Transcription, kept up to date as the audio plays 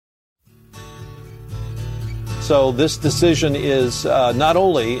So this decision is not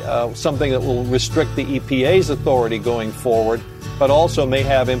only something that will restrict the EPA's authority going forward, but also may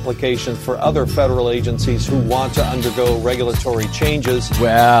have implications for other federal agencies who want to undergo regulatory changes.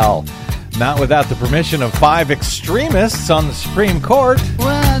 Well, not without the permission of 5 extremists on the Supreme Court. Well,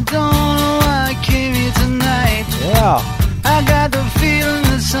 I don't know why I came here tonight. Yeah. I got the feeling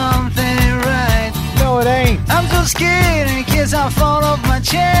that something ain't right. No, it ain't. I'm so scared in case I fall off my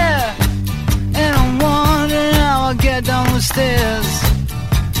chair. And I'm wondering how I'll get down the stairs.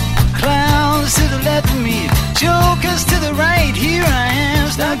 Clowns to the left of me, jokers to the right. Here I am,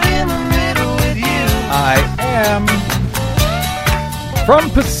 stuck in the middle with you. I am from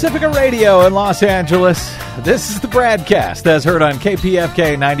Pacifica Radio in Los Angeles. This is the BradCast, as heard on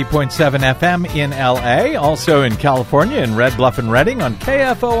KPFK 90.7 FM in LA, also in California in Red Bluff and Redding on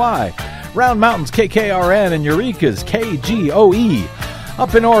KFOI, Round Mountains KKRN, and Eureka's KGOE.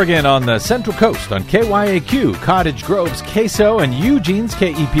 Up in Oregon on the Central Coast on KYAQ, Cottage Grove's KSO, and Eugene's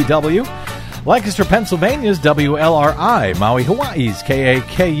KEPW. Lancaster, Pennsylvania's WLRI, Maui, Hawaii's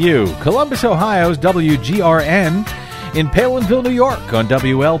KAKU, Columbus, Ohio's WGRN, in Palinville, New York on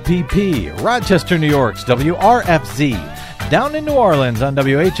WLPP, Rochester, New York's WRFZ, down in New Orleans on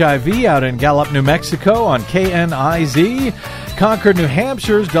WHIV, out in Gallup, New Mexico on KNIZ, Concord, New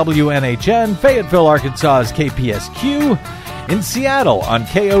Hampshire's WNHN, Fayetteville, Arkansas's KPSQ, in Seattle on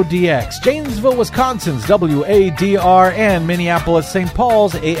KODX, Janesville, Wisconsin's WADRN, Minneapolis, St.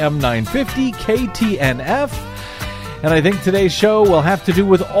 Paul's AM 950, KTNF. And I think today's show will have to do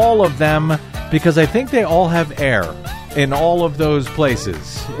with all of them because I think they all have air in all of those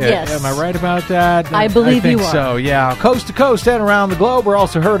places. Yes. Am I right about that? I believe think you are. so, yeah. Coast to coast and around the globe. We're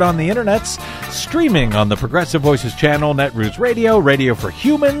also heard on the internets, streaming on the Progressive Voices channel, Netroots Radio, Radio for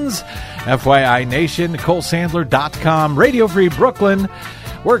Humans, FYI Nation, NicoleSandler.com, Radio Free Brooklyn,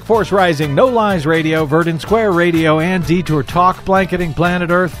 Workforce Rising, No Lies Radio, Verdant Square Radio, and Detour Talk, blanketing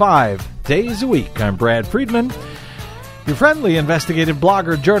planet Earth 5 days a week. I'm Brad Friedman, your friendly investigative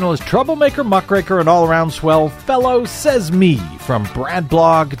blogger, journalist, troublemaker, muckraker, and all-around swell fellow, says me, from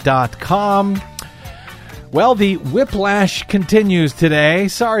bradblog.com. Well, the whiplash continues today.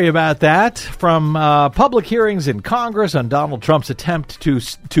 Sorry about that. From public hearings in Congress on Donald Trump's attempt to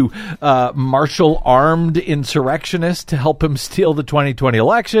marshal armed insurrectionists to help him steal the 2020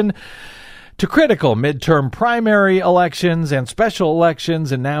 election, to critical midterm primary elections and special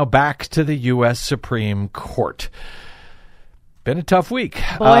elections, and now back to the U.S. Supreme Court. Been a tough week.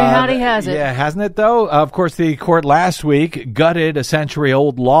 Boy, howdy has it. Yeah, hasn't it, though? Of course, the court last week gutted a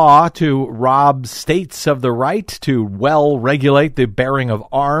century-old law to rob states of the right to well-regulate the bearing of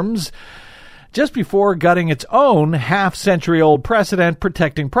arms, just before gutting its own half-century-old precedent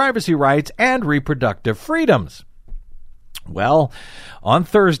protecting privacy rights and reproductive freedoms. Well, on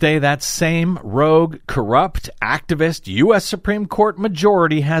Thursday, that same rogue, corrupt, activist U.S. Supreme Court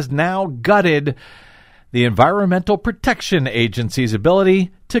majority has now gutted the Environmental Protection Agency's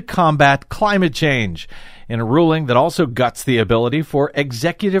ability to combat climate change, in a ruling that also guts the ability for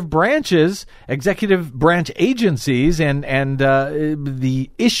executive branch agencies and the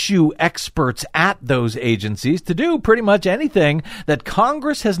issue experts at those agencies to do pretty much anything that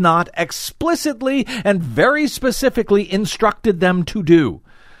Congress has not explicitly and very specifically instructed them to do.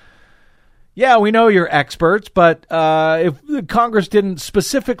 Yeah, we know you're experts, but if Congress didn't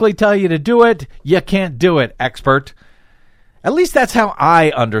specifically tell you to do it, you can't do it, expert. At least that's how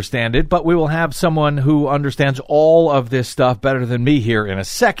I understand it, but we will have someone who understands all of this stuff better than me here in a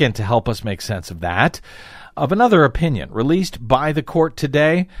second to help us make sense of that. Of another opinion released by the court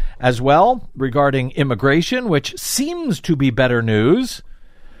today as well regarding immigration, which seems to be better news.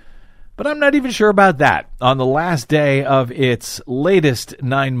 But I'm not even sure about that. On the last day of its latest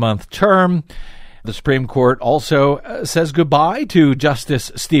 9-month term, the Supreme Court also says goodbye to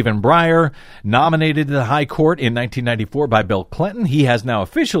Justice Stephen Breyer, nominated to the High Court in 1994 by Bill Clinton. He has now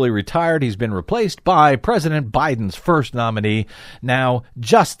officially retired. He's been replaced by President Biden's first nominee, now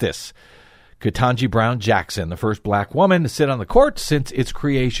Justice Ketanji Brown Jackson, the first black woman to sit on the court since its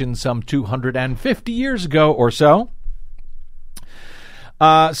creation some 250 years ago or so.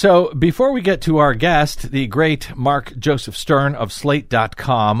 So before we get to our guest, the great Mark Joseph Stern of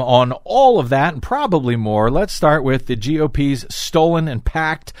Slate.com, on all of that and probably more, let's start with the GOP's stolen and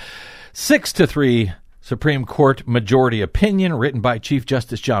packed 6-3 Supreme Court majority opinion written by Chief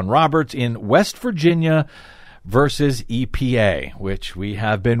Justice John Roberts in West Virginia versus EPA, which we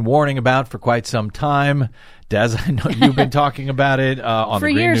have been warning about for quite some time. Des, I know you've been talking about it on for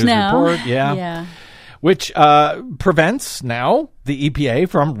the Green years News now. Report. Yeah. Which prevents now the EPA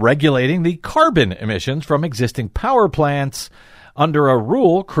from regulating the carbon emissions from existing power plants under a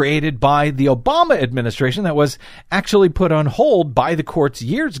rule created by the Obama administration that was actually put on hold by the courts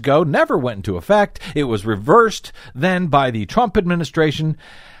years ago, never went into effect. It was reversed then by the Trump administration.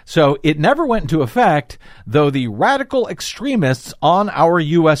 So it never went into effect, though the radical extremists on our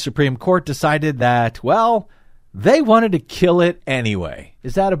U.S. Supreme Court decided that, well, they wanted to kill it anyway.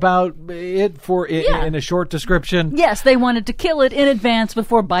 Is that about it in a short description? Yes, they wanted to kill it in advance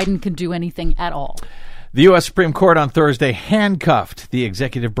before Biden could do anything at all. The U.S. Supreme Court on Thursday handcuffed the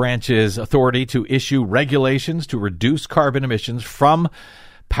executive branch's authority to issue regulations to reduce carbon emissions from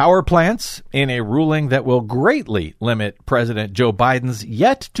power plants in a ruling that will greatly limit President Joe Biden's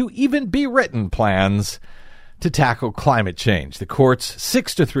yet-to-even-be-written plans to tackle climate change. The court's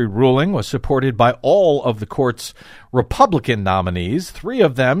 6-3 ruling was supported by all of the court's Republican nominees. 3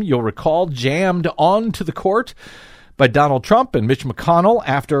 of them, you'll recall, jammed onto the court by Donald Trump and Mitch McConnell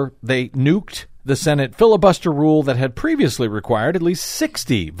after they nuked the Senate filibuster rule that had previously required at least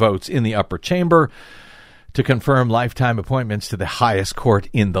 60 votes in the upper chamber to confirm lifetime appointments to the highest court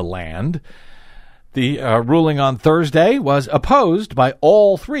in the land. The ruling on Thursday was opposed by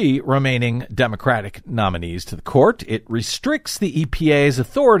all 3 remaining Democratic nominees to the court. It restricts the EPA's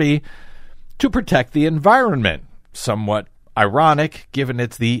authority to protect the environment. Somewhat ironic, given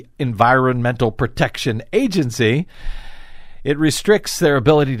it's the Environmental Protection Agency. It restricts their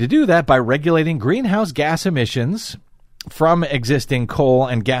ability to do that by regulating greenhouse gas emissions from existing coal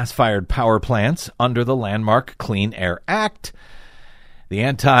and gas-fired power plants under the landmark Clean Air Act. The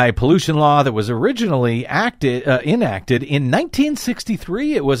anti-pollution law that was originally enacted in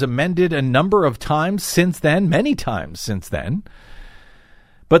 1963, it was amended a number of times since then, many times since then.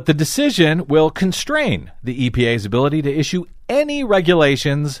 But the decision will constrain the EPA's ability to issue any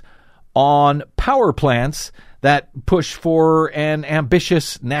regulations on power plants that push for an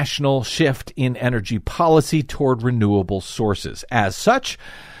ambitious national shift in energy policy toward renewable sources. As such,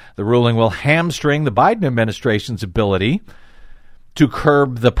 the ruling will hamstring the Biden administration's ability to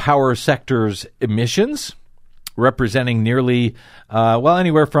curb the power sector's emissions, representing nearly,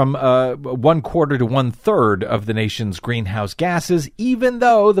 anywhere from 1/4 to 1/3 of the nation's greenhouse gases, even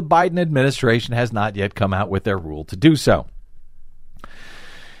though the Biden administration has not yet come out with their rule to do so.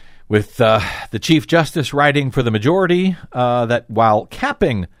 With the Chief Justice writing for the majority that while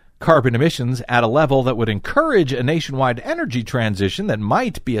capping carbon emissions at a level that would encourage a nationwide energy transition that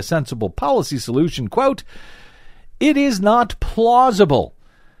might be a sensible policy solution, quote, it is not plausible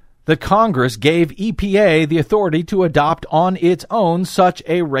that Congress gave EPA the authority to adopt on its own such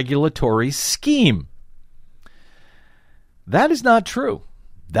a regulatory scheme. That is not true.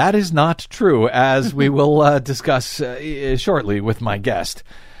 That is not true, as we will discuss shortly with my guest.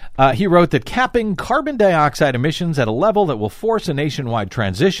 He wrote that capping carbon dioxide emissions at a level that will force a nationwide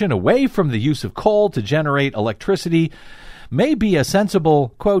transition away from the use of coal to generate electricity may be a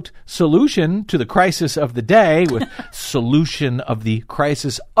sensible, quote, solution to the crisis of the day, with solution of the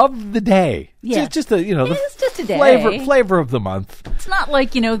crisis of the day. Yeah. It's just it's just a day. Flavor of the month. It's not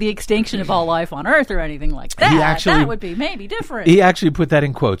like, the extinction of all life on Earth or anything like that. That would be maybe different. He actually put that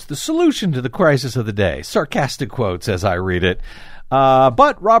in quotes. The solution to the crisis of the day. Sarcastic quotes as I read it.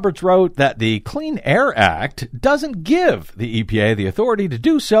 But Roberts wrote that the Clean Air Act doesn't give the EPA the authority to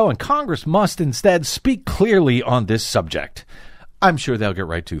do so, and Congress must instead speak clearly on this subject. I'm sure they'll get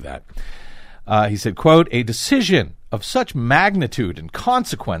right to that. He said, quote, a decision of such magnitude and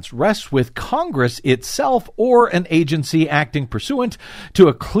consequence rests with Congress itself or an agency acting pursuant to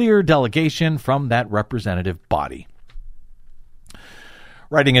a clear delegation from that representative body.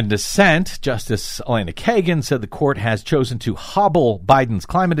 Writing in dissent, Justice Elena Kagan said the court has chosen to hobble Biden's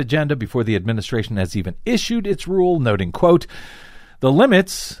climate agenda before the administration has even issued its rule, noting, quote, the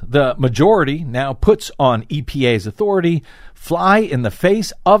limits the majority now puts on EPA's authority fly in the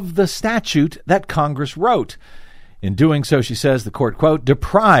face of the statute that Congress wrote. In doing so, she says, the court, quote,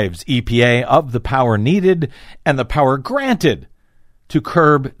 deprives EPA of the power needed and the power granted to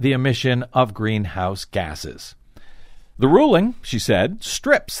curb the emission of greenhouse gases. The ruling, she said,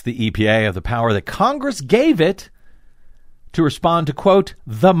 strips the EPA of the power that Congress gave it to respond to, quote,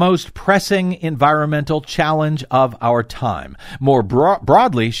 the most pressing environmental challenge of our time. More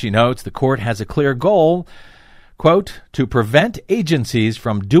broadly, she notes, the court has a clear goal, quote, to prevent agencies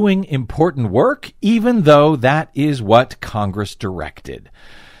from doing important work, even though that is what Congress directed.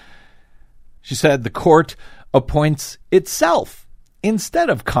 She said the court appoints itself instead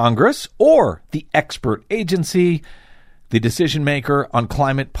of Congress or the expert agency, the decision maker on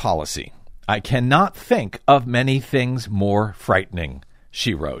climate policy. I cannot think of many things more frightening,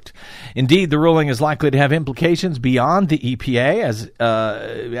 she wrote. Indeed, the ruling is likely to have implications beyond the EPA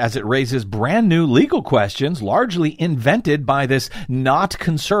as it raises brand new legal questions largely invented by this not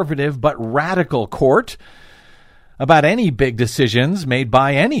conservative but radical court about any big decisions made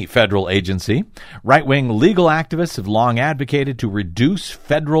by any federal agency. Right-wing legal activists have long advocated to reduce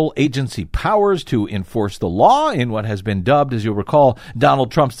federal agency powers to enforce the law in what has been dubbed, as you'll recall,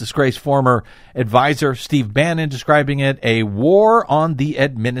 Donald Trump's disgraced former advisor Steve Bannon describing it a war on the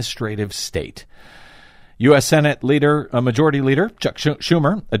administrative state. U.S. Senate Majority Leader Chuck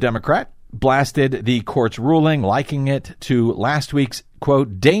Schumer, a Democrat, blasted the court's ruling, likening it to last week's,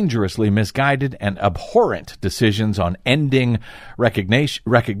 quote, dangerously misguided and abhorrent decisions on ending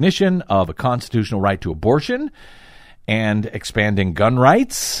recognition of a constitutional right to abortion and expanding gun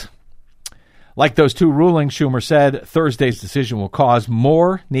rights. Like those two rulings, Schumer said, Thursday's decision will cause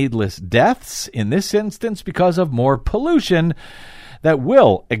more needless deaths, in this instance because of more pollution that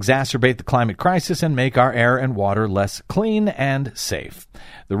will exacerbate the climate crisis and make our air and water less clean and safe.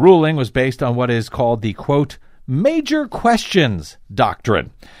 The ruling was based on what is called the, quote, major questions doctrine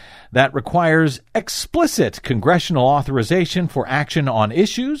that requires explicit congressional authorization for action on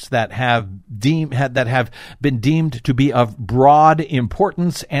issues that have been deemed to be of broad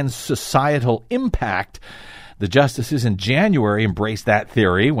importance and societal impact. The justices in January embraced that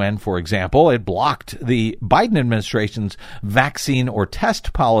theory when, for example, it blocked the Biden administration's vaccine or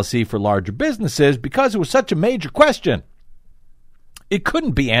test policy for larger businesses because it was such a major question. It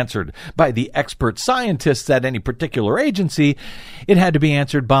couldn't be answered by the expert scientists at any particular agency. It had to be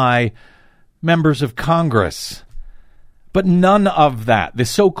answered by members of Congress. But none of that, the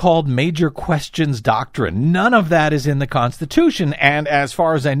so-called major questions doctrine, none of that is in the Constitution. And as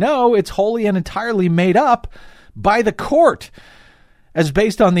far as I know, it's wholly and entirely made up by the court as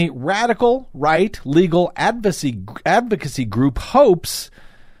based on the radical right legal advocacy group hopes,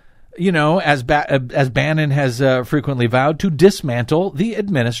 as Bannon has frequently vowed, to dismantle the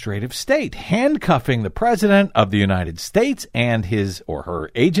administrative state, handcuffing the president of the United States and his or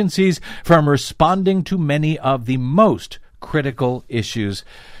her agencies from responding to many of the most critical issues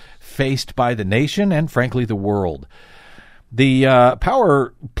faced by the nation and, frankly, the world. The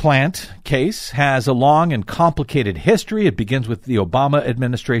power plant case has a long and complicated history. It begins with the Obama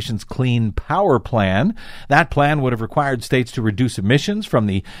administration's Clean Power Plan. That plan would have required states to reduce emissions from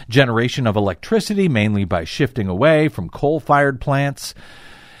the generation of electricity, mainly by shifting away from coal-fired plants.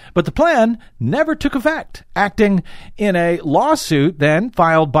 But the plan never took effect. Acting in a lawsuit then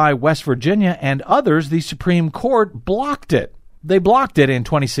filed by West Virginia and others, the Supreme Court blocked it. They blocked it in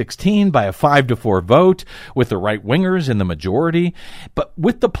 2016 by a 5-4 vote with the right-wingers in the majority. But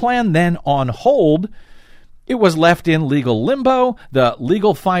with the plan then on hold, it was left in legal limbo. The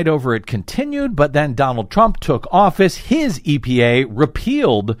legal fight over it continued, but then Donald Trump took office. His EPA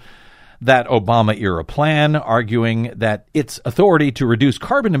repealed that Obama-era plan, arguing that its authority to reduce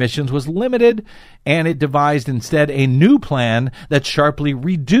carbon emissions was limited, and it devised instead a new plan that sharply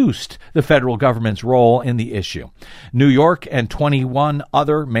reduced the federal government's role in the issue. New York and 21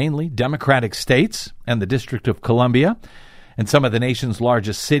 other, mainly Democratic states, and the District of Columbia, and some of the nation's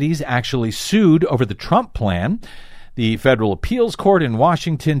largest cities actually sued over the Trump plan. The Federal Appeals Court in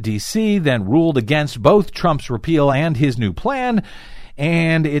Washington, D.C., then ruled against both Trump's repeal and his new plan,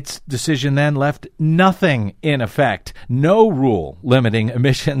 and its decision then left nothing in effect, no rule limiting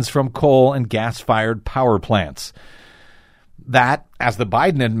emissions from coal and gas-fired power plants. That, as the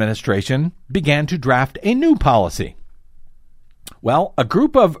Biden administration began to draft a new policy. Well, a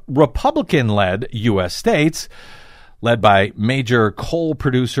group of Republican-led U.S. states, led by major coal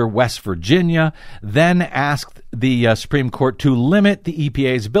producer West Virginia, then asked the Supreme Court to limit the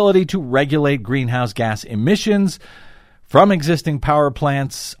EPA's ability to regulate greenhouse gas emissions from existing power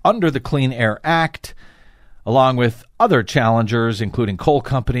plants under the Clean Air Act, along with other challengers, including coal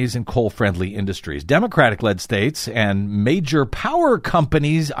companies and coal-friendly industries. Democratic-led states and major power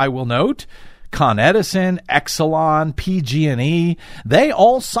companies, I will note, Con Edison, Exelon, PG&E, they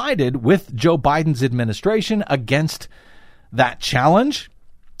all sided with Joe Biden's administration against that challenge,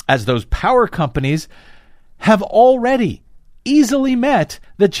 as those power companies have already easily met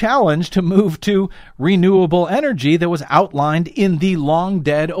the challenge to move to renewable energy that was outlined in the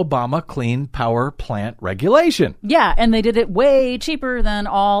long-dead Obama Clean Power Plant regulation. Yeah, and they did it way cheaper than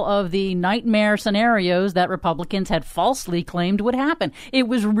all of the nightmare scenarios that Republicans had falsely claimed would happen. It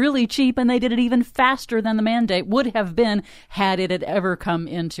was really cheap, and they did it even faster than the mandate would have been had it had ever come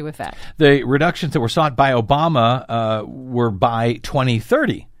into effect. The reductions that were sought by Obama were by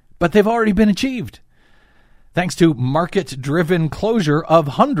 2030, but they've already been achieved, thanks to market-driven closure of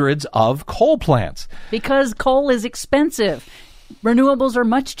hundreds of coal plants. Because coal is expensive. renewables are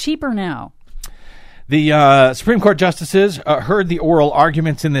much cheaper now. The Supreme Court justices heard the oral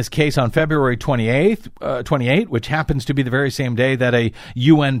arguments in this case on February 28, which happens to be the very same day that a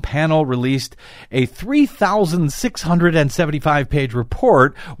UN panel released a 3,675-page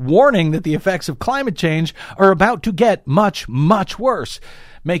report warning that the effects of climate change are about to get much, much worse,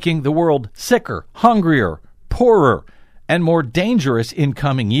 making the world sicker, hungrier, poorer, and more dangerous in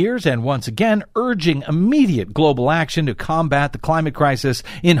coming years, and once again urging immediate global action to combat the climate crisis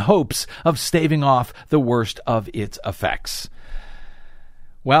in hopes of staving off the worst of its effects.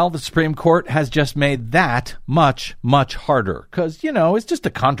 Well, the Supreme Court has just made that much, much harder because, it's just a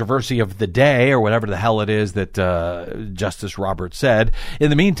controversy of the day or whatever the hell it is that Justice Roberts said. In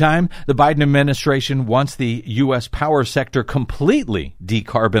the meantime, the Biden administration wants the U.S. power sector completely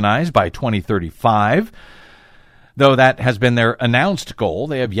decarbonized by 2035. Though that has been their announced goal,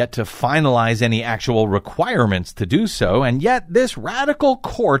 they have yet to finalize any actual requirements to do so, and yet this radical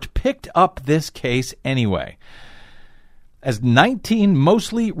court picked up this case anyway. As 19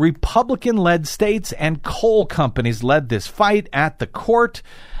 mostly Republican-led states and coal companies led this fight at the court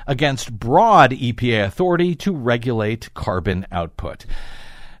against broad EPA authority to regulate carbon output.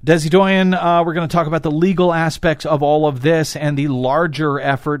 Desi Doyen, we're going to talk about the legal aspects of all of this and the larger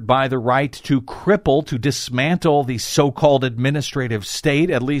effort by the right to dismantle the so-called administrative state,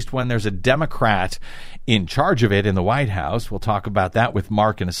 at least when there's a Democrat in charge of it in the White House. We'll talk about that with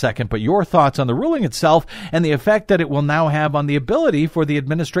Mark in a second. But your thoughts on the ruling itself and the effect that it will now have on the ability for the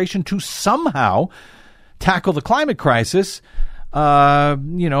administration to somehow tackle the climate crisis,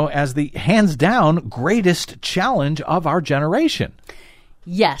 as the hands-down greatest challenge of our generation.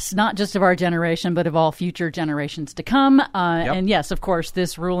 Yes, not just of our generation, but of all future generations to come. Yep. And yes, of course,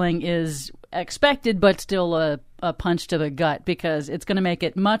 this ruling is expected, but still a punch to the gut because it's going to make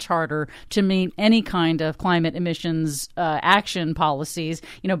it much harder to meet any kind of climate emissions action policies.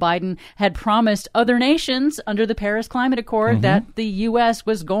 Biden had promised other nations under the Paris Climate Accord that the U.S.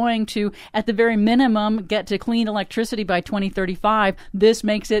 was going to, at the very minimum, get to clean electricity by 2035. This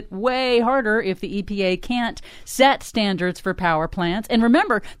makes it way harder if the EPA can't set standards for power plants. And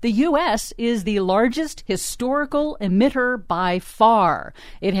remember, the U.S. is the largest historical emitter by far.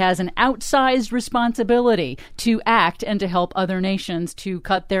 It has an outsized responsibility to act and to help other nations to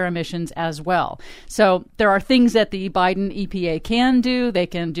cut their emissions as well. So there are things that the Biden EPA can do. They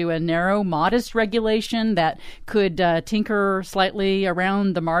can do a narrow, modest regulation that could tinker slightly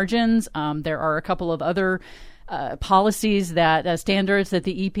around the margins. There are a couple of other policies that standards that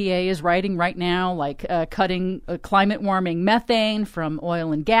the EPA is writing right now, like cutting climate warming methane from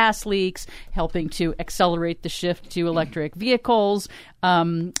oil and gas leaks, helping to accelerate the shift to electric vehicles.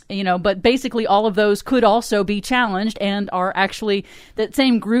 But basically all of those could also be challenged and are actually that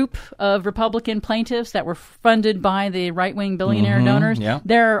same group of Republican plaintiffs that were funded by the right-wing billionaire donors. Yeah.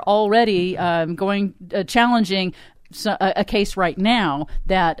 They're already challenging a case right now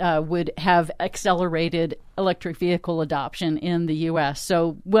that would have accelerated electric vehicle adoption in the U.S.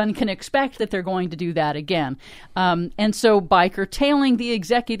 So one can expect that they're going to do that again. And so by curtailing the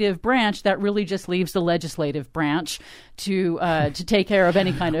executive branch, that really just leaves the legislative branch to take care of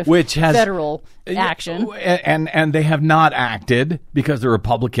any kind of federal action. And they have not acted because the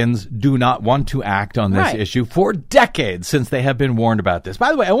Republicans do not want to act on this issue for decades since they have been warned about this.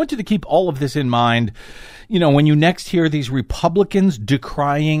 By the way, I want you to keep all of this in mind. When you next hear these Republicans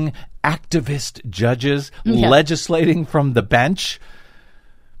decrying activist judges legislating from the bench,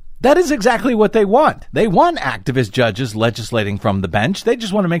 that is exactly what they want. They want activist judges legislating from the bench. They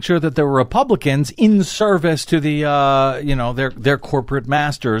just want to make sure that there are Republicans in service to the, their corporate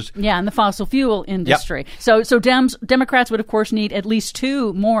masters. Yeah, and the fossil fuel industry. Yep. So Democrats would, of course, need at least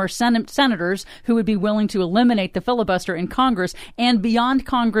 2 more senators who would be willing to eliminate the filibuster in Congress. And beyond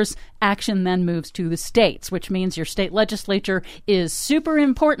Congress, action then moves to the states, which means your state legislature is super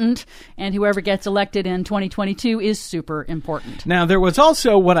important, and whoever gets elected in 2022 is super important. Now, there was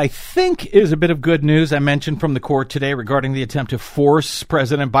also what I think is a bit of good news I mentioned from the court today regarding the attempt to force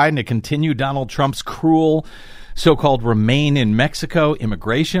President Biden to continue Donald Trump's cruel so-called Remain in Mexico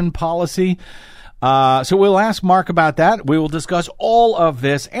immigration policy. So we'll ask Mark about that. We will discuss all of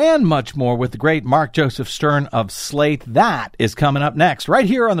this and much more with the great Mark Joseph Stern of Slate. That is coming up next, right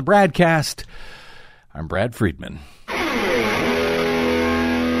here on the BradCast. I'm Brad Friedman.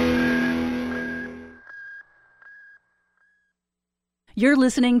 You're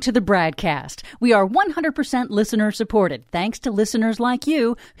listening to the BradCast. We are 100% listener supported, thanks to listeners like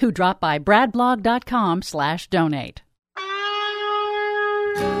you who drop by bradblog.com/donate.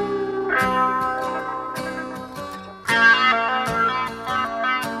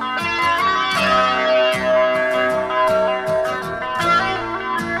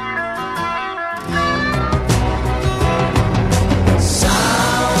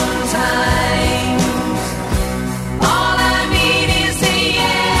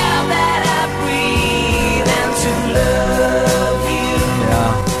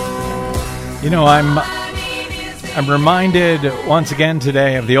 You know, I'm reminded once again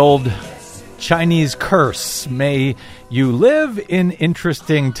today of the old Chinese curse. May you live in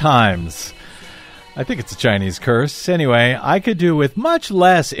interesting times. I think it's a Chinese curse. Anyway, I could do with much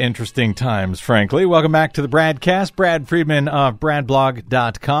less interesting times, frankly. Welcome back to the BradCast. Brad Friedman of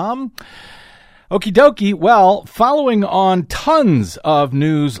BradBlog.com. Okie dokie. Well, following on tons of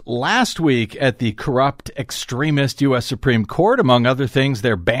news last week at the corrupt extremist U.S. Supreme Court, among other things,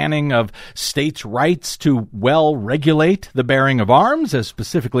 their banning of states' rights to well-regulate the bearing of arms, as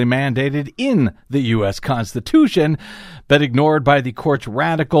specifically mandated in the U.S. Constitution, but ignored by the court's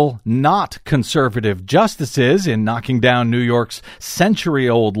radical, not conservative justices in knocking down New York's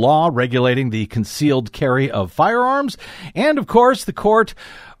century-old law regulating the concealed carry of firearms, and, of course, the court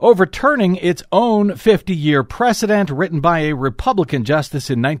overturning its own 50-year precedent written by a Republican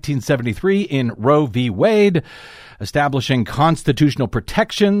justice in 1973 in Roe v. Wade, establishing constitutional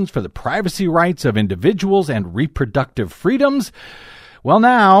protections for the privacy rights of individuals and reproductive freedoms. Well,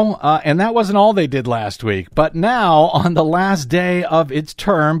 now, and that wasn't all they did last week, but now, on the last day of its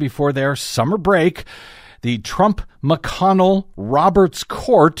term before their summer break, the Trump-McConnell-Roberts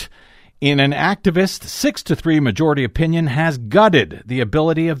Court, in an activist 6-3 majority opinion, has gutted the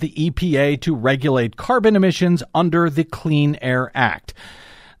ability of the EPA to regulate carbon emissions under the Clean Air Act.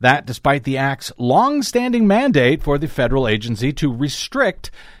 That despite the Act's long-standing mandate for the federal agency to restrict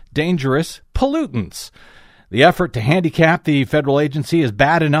dangerous pollutants. The effort to handicap the federal agency is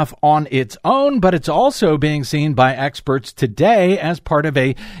bad enough on its own, but it's also being seen by experts today as part of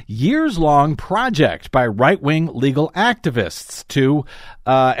a years-long project by right-wing legal activists to,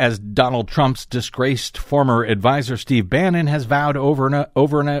 as Donald Trump's disgraced former advisor Steve Bannon has vowed over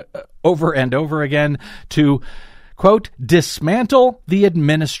and over again, to, quote, dismantle the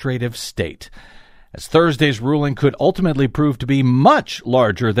administrative state. As Thursday's ruling could ultimately prove to be much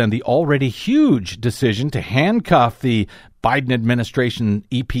larger than the already huge decision to handcuff the Biden administration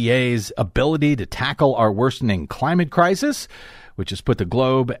EPA's ability to tackle our worsening climate crisis, which has put the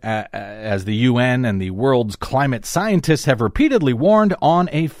globe, as the UN and the world's climate scientists have repeatedly warned, on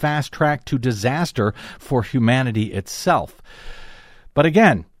a fast track to disaster for humanity itself. But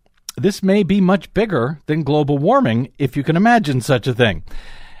again, this may be much bigger than global warming, if you can imagine such a thing.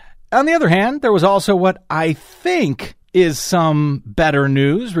 On the other hand, there was also what I think is some better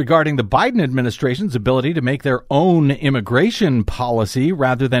news regarding the Biden administration's ability to make their own immigration policy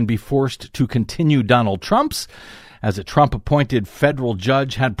rather than be forced to continue Donald Trump's, as a Trump-appointed federal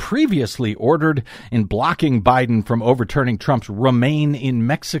judge had previously ordered in blocking Biden from overturning Trump's Remain in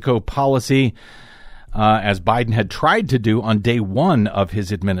Mexico policy, as Biden had tried to do on day one of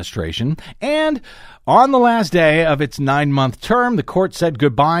his administration. And on the last day of its 9-month term, the court said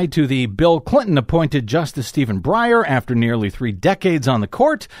goodbye to the Bill Clinton-appointed Justice Stephen Breyer after nearly 3 decades on the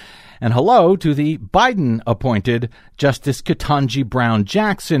court, and hello to the Biden-appointed Justice Ketanji Brown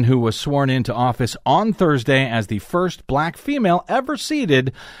Jackson, who was sworn into office on Thursday as the first black female ever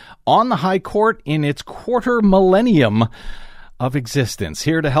seated on the high court in its quarter millennium of existence.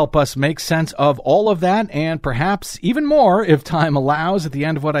 Here to help us make sense of all of that, and perhaps even more if time allows, at the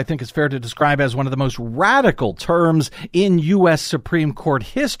end of what I think is fair to describe as one of the most radical terms in U.S. Supreme Court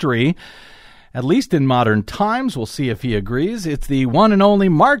history, at least in modern times. We'll see if he agrees. It's the one and only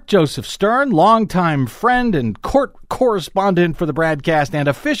Mark Joseph Stern, longtime friend and court correspondent for the BradCast, and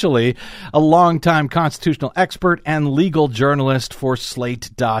officially a longtime constitutional expert and legal journalist for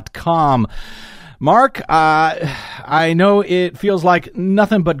Slate.com. Mark, I know it feels like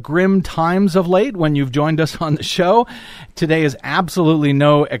nothing but grim times of late when you've joined us on the show. Today is absolutely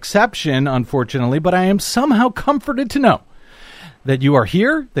no exception, unfortunately, but I am somehow comforted to know that you are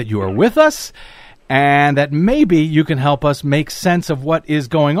here, that you are with us, and that maybe you can help us make sense of what is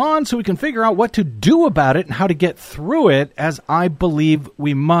going on so we can figure out what to do about it and how to get through it, as I believe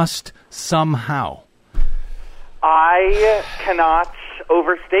we must somehow. I cannot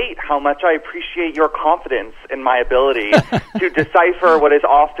overstate how much I appreciate your confidence in my ability to decipher what is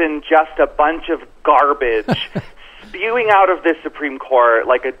often just a bunch of garbage spewing out of this Supreme Court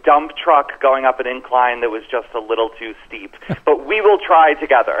like a dump truck going up an incline that was just a little too steep. But we will try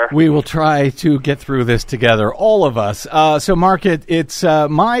together. We will try to get through this together, all of us. So, Mark, is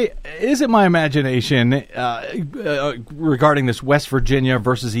it my imagination regarding this West Virginia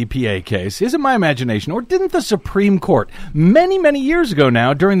versus EPA case? Is it my imagination, or didn't the Supreme Court many, many years ago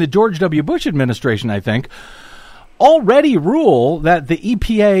now, during the George W. Bush administration, I think, already rule that the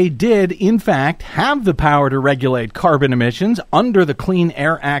EPA did, in fact, have the power to regulate carbon emissions under the Clean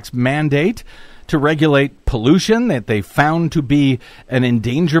Air Act's mandate to regulate pollution that they found to be an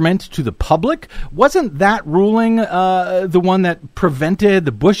endangerment to the public. Wasn't that ruling the one that prevented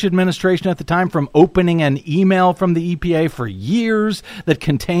the Bush administration at the time from opening an email from the EPA for years that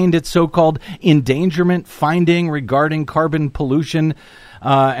contained its so-called endangerment finding regarding carbon pollution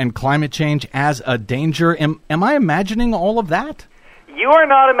and climate change as a danger? Am I imagining all of that? You are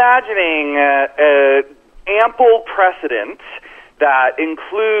not imagining ample precedent that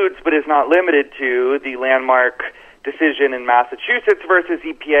includes but is not limited to the landmark decision in Massachusetts versus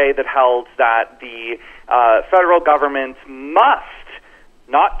EPA that held that the federal government must,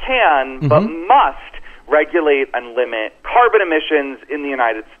 not can, but must regulate and limit carbon emissions in the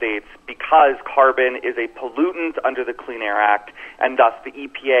United States because carbon is a pollutant under the Clean Air Act, and thus the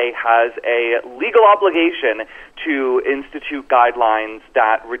EPA has a legal obligation to institute guidelines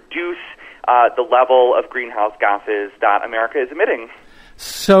that reduce the level of greenhouse gases that America is emitting.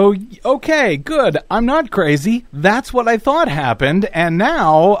 So, okay, good. I'm not crazy. That's what I thought happened. And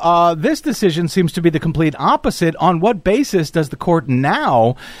now this decision seems to be the complete opposite. On what basis does the court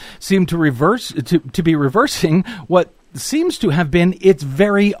now seem to be reversing what seems to have been its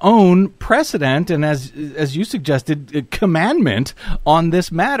very own precedent and, as you suggested, commandment on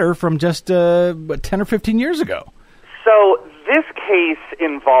this matter from just 10 or 15 years ago? So this case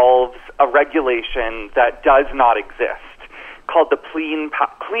involves a regulation that does not exist, called the Clean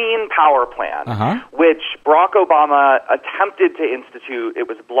Power Plan, which Barack Obama attempted to institute. It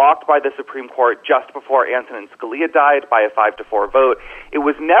was blocked by the Supreme Court just before Antonin Scalia died by a 5-4 vote. It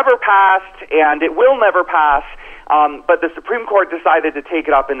was never passed, and it will never pass, but the Supreme Court decided to take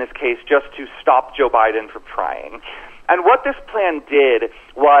it up in this case just to stop Joe Biden from trying. And what this plan did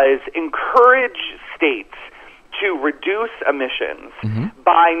was encourage states to reduce emissions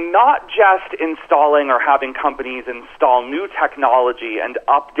by not just installing or having companies install new technology and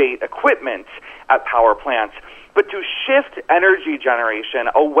update equipment at power plants, but to shift energy generation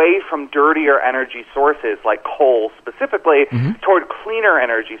away from dirtier energy sources like coal specifically toward cleaner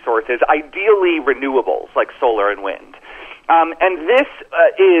energy sources, ideally renewables like solar and wind. And this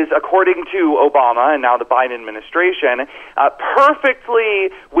is, according to Obama and now the Biden administration, perfectly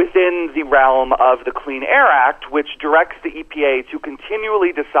within the realm of the Clean Air Act, which directs the EPA to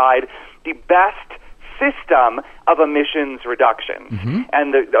continually decide the best system of emissions reduction.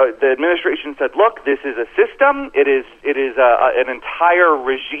 And the administration said, look, this is a system. It is an entire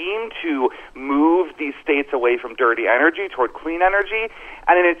regime to move these states away from dirty energy toward clean energy.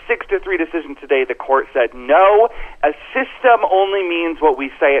 And in its 6-3 decision today, the court said, no, a system only means what we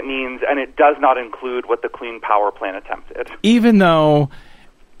say it means, and it does not include what the Clean Power Plan attempted. Even though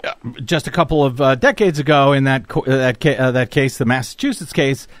just a couple of decades ago in that case, the Massachusetts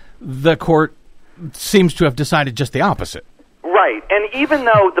case, the court seems to have decided just the opposite. Right. And even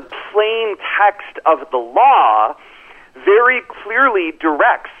though the plain text of the law very clearly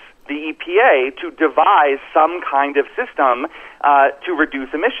directs the EPA to devise some kind of system to reduce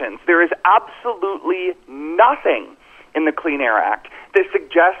emissions, there is absolutely nothing in the Clean Air Act that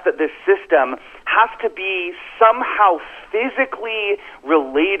suggests that this system has to be somehow physically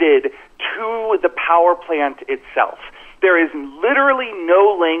related to the power plant itself. There is literally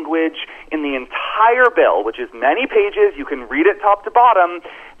no language in the entire bill, which is many pages, you can read it top to bottom,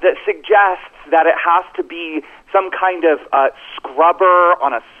 that suggests that it has to be some kind of scrubber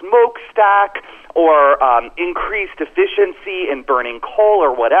on a smokestack or increased efficiency in burning coal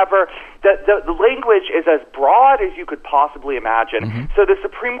or whatever. The language is as broad as you could possibly imagine. So the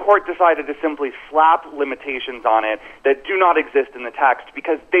Supreme Court decided to simply slap limitations on it that do not exist in the text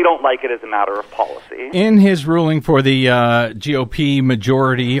because they don't like it as a matter of policy. In his ruling for the GOP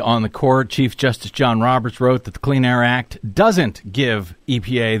majority on the court, Chief Justice John Roberts wrote that the Clean Air Act doesn't give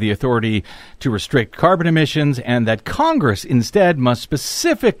EPA the authority to restrict carbon emissions and that Congress instead must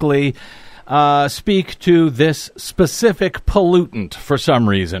specifically speak to this specific pollutant for some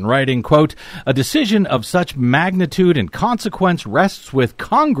reason, writing, quote, a decision of such magnitude and consequence rests with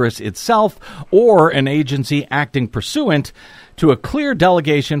Congress itself or an agency acting pursuant to a clear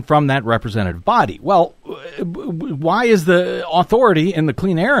delegation from that representative body. Well, why is the authority in the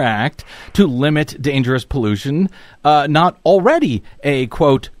Clean Air Act to limit dangerous pollution not already a,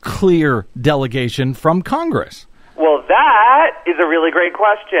 quote, clear delegation from Congress? Well, that is a really great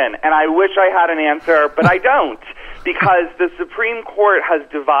question, and I wish I had an answer, but I don't, because the Supreme Court has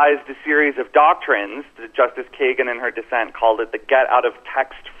devised a series of doctrines, Justice Kagan in her dissent called it the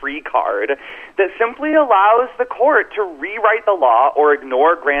get-out-of-text-free card, that simply allows the court to rewrite the law or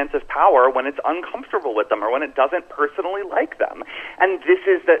ignore grants of power when it's uncomfortable with them or when it doesn't personally like them. And this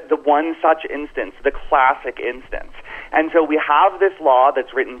is the one such instance, the classic instance. And so we have this law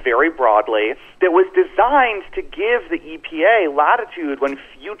that's written very broadly that was designed to give the EPA latitude when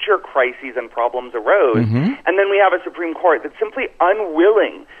future crises and problems arose. And then we have a Supreme Court that's simply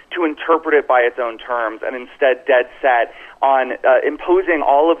unwilling to interpret it by its own terms and instead dead set on imposing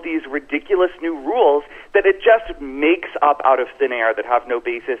all of these ridiculous new rules that it just makes up out of thin air that have no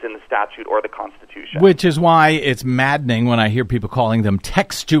basis in the statute or the Constitution. Which is why it's maddening when I hear people calling them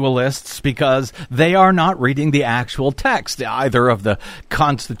textualists, because they are not reading the actual text, either of the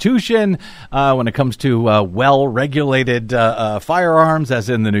Constitution when it comes to well-regulated firearms, as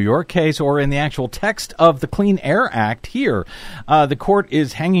in the New York case, or in the actual text of the Clean Air Act here. The court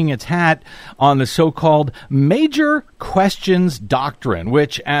is hanging its hat on the so-called major questions doctrine,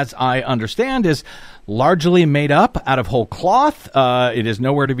 which, as I understand, is largely made up out of whole cloth. It is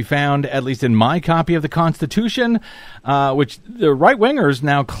nowhere to be found, at least in my copy of the Constitution, which the right-wingers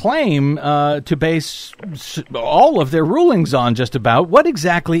now claim to base all of their rulings on just about. What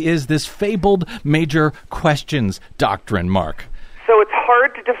exactly is this fabled major questions doctrine, Mark? So it's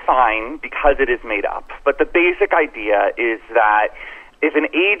hard to define because it is made up, but the basic idea is that if an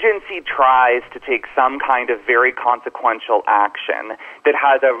agency tries to take some kind of very consequential action that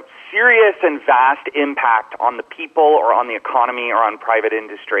has a serious and vast impact on the people or on the economy or on private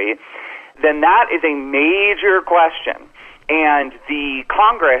industry, then that is a major question. And the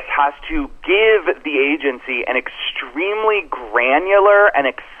Congress has to give the agency an extremely granular and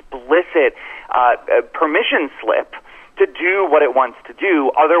explicit permission slip to do what it wants to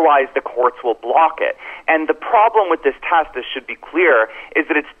do, otherwise the courts will block it. And the problem with this test, this should be clear, is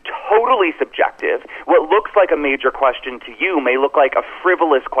that it's totally subjective. What looks like a major question to you may look like a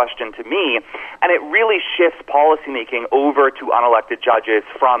frivolous question to me, and it really shifts policymaking over to unelected judges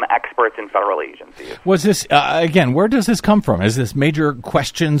from experts in federal agencies. Was this, again, where does this come from? Is this major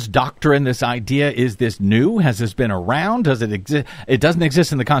questions doctrine, this idea, is this new? Has this been around? Does it exist? It doesn't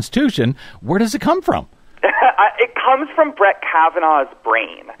exist in the Constitution. Where does it come from? It comes from Brett Kavanaugh's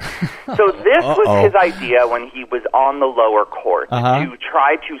brain. So this was his idea when he was on the lower court, to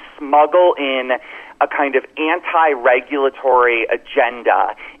try to smuggle in a kind of anti-regulatory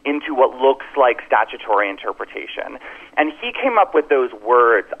agenda into what looks like statutory interpretation. And he came up with those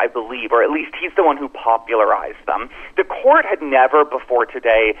words, I believe, or at least he's the one who popularized them. The court had never before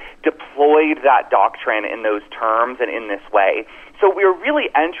today deployed that doctrine in those terms and in this way. So we're really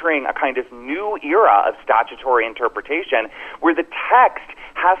entering a kind of new era of statutory interpretation where the text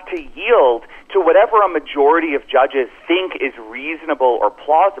has to yield to whatever a majority of judges think is reasonable or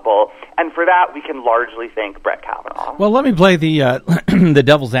plausible, and for that we can largely thank Brett Kavanaugh. Well, let me play the the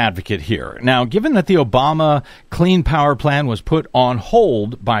devil's advocate here. Now, given that the Obama Clean Power Plan was put on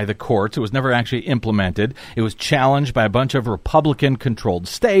hold by the courts, it was never actually implemented. It was challenged by a bunch of Republican-controlled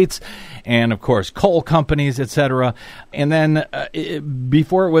states and, of course, coal companies, etc. And then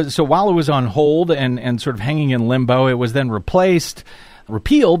while it was on hold and sort of hanging in limbo, it was then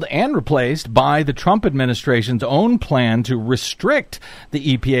repealed and replaced by the Trump administration's own plan to restrict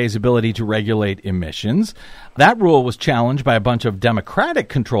the EPA's ability to regulate emissions. That rule was challenged by a bunch of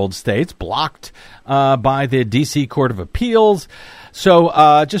Democratic-controlled states, blocked by the D.C. Court of Appeals.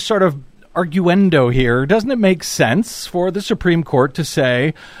 So just sort of arguendo here, doesn't it make sense for the Supreme Court to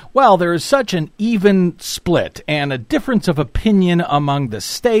say, well, there is such an even split and a difference of opinion among the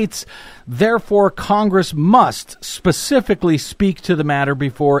states, therefore Congress must specifically speak to the matter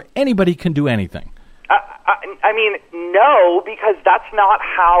before anybody can do anything? I mean, no, because that's not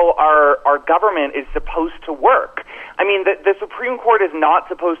how our government is supposed to work. I mean, the Supreme Court is not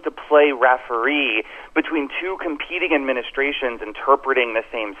supposed to play referee between two competing administrations interpreting the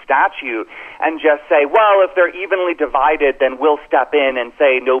same statute and just say, well, if they're evenly divided, then we'll step in and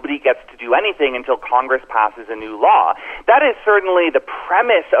say nobody gets to do anything until Congress passes a new law. That is certainly the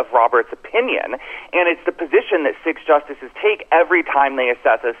premise of Roberts' opinion, and it's the position that six justices take every time they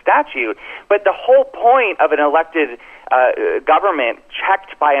assess a statute. But the whole point of an elected government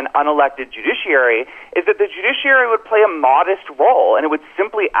checked by an unelected judiciary is that the judiciary would play a modest role, and it would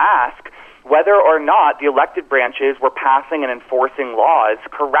simply ask whether or not the elected branches were passing and enforcing laws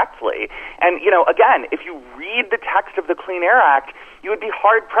correctly. And, again, if you read the text of the Clean Air Act, you would be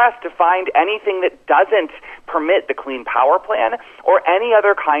hard-pressed to find anything that doesn't permit the Clean Power Plan or any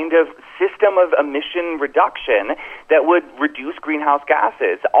other kind of system of emission reduction that would reduce greenhouse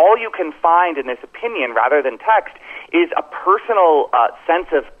gases. All you can find in this opinion, rather than text, is a personal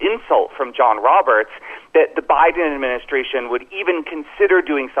sense of insult from John Roberts that the Biden administration would even consider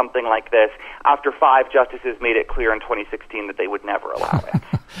doing something like this after 5 justices made it clear in 2016 that they would never allow it.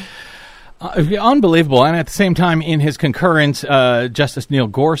 Unbelievable. And at the same time, in his concurrence, Justice Neil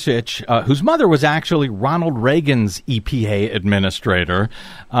Gorsuch, whose mother was actually Ronald Reagan's EPA administrator,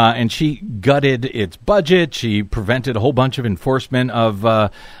 and she gutted its budget. She prevented a whole bunch of enforcement of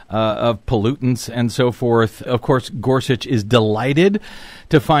pollutants and so forth. Of course, Gorsuch is delighted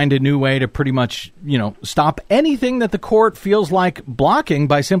to find a new way to pretty much, stop anything that the court feels like blocking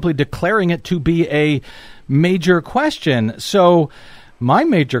by simply declaring it to be a major question. So my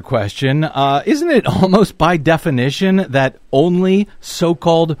major question, isn't it almost by definition that only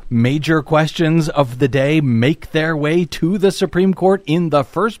so-called major questions of the day make their way to the Supreme Court in the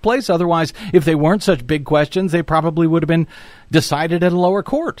first place? Otherwise, if they weren't such big questions, they probably would have been decided at a lower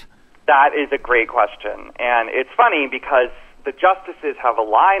court. That is a great question. And it's funny because the justices have a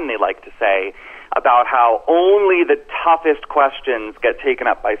line they like to say about how only the toughest questions get taken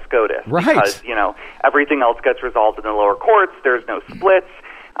up by SCOTUS. Right. Because, everything else gets resolved in the lower courts. There's no splits.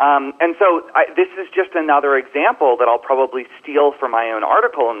 And so this is just another example that I'll probably steal for my own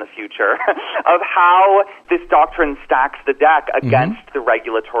article in the future of how this doctrine stacks the deck against the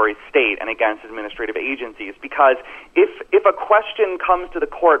regulatory state and against administrative agencies. Because if a question comes to the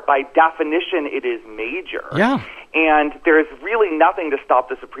court, by definition, it is major. Yeah. And there's really nothing to stop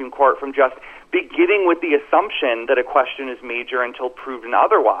the Supreme Court from just beginning with the assumption that a question is major until proven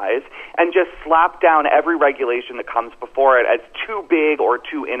otherwise, and just slap down every regulation that comes before it as too big or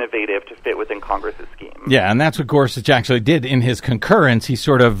too innovative to fit within Congress's scheme. Yeah, and that's what Gorsuch actually did in his concurrence. He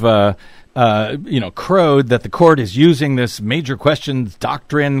sort of crowed that the court is using this major questions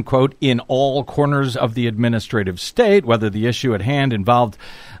doctrine, quote, in all corners of the administrative state, whether the issue at hand involved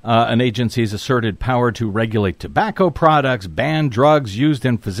an agency's asserted power to regulate tobacco products, ban drugs used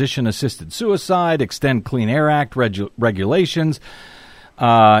in physician-assisted suicide, extend Clean Air Act regulations,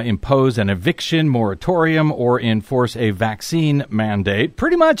 impose an eviction moratorium, or enforce a vaccine mandate.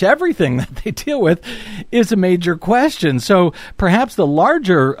 Pretty much everything that they deal with is a major question. So perhaps the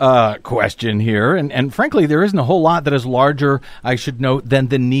larger question here, and frankly, there isn't a whole lot that is larger, I should note, than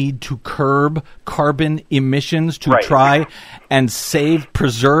the need to curb carbon emissions to try and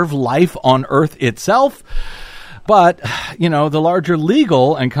preserve life on Earth itself. But, the larger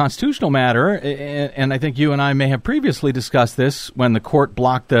legal and constitutional matter, and I think you and I may have previously discussed this when the court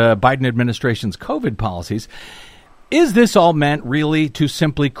blocked the Biden administration's COVID policies, is this all meant really to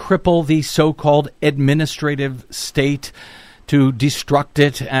simply cripple the so-called administrative state, to destruct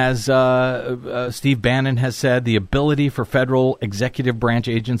it, as Steve Bannon has said, the ability for federal executive branch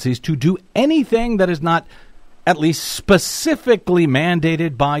agencies to do anything that is not at least specifically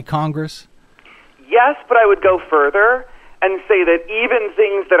mandated by Congress? Yes, but I would go further and say that even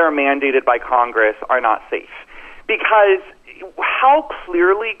things that are mandated by Congress are not safe. Because how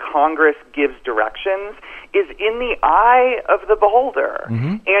clearly Congress gives directions is in the eye of the beholder.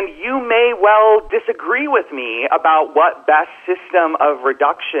 And you may well disagree with me about what best system of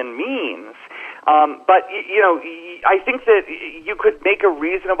reduction means. But, I think that you could make a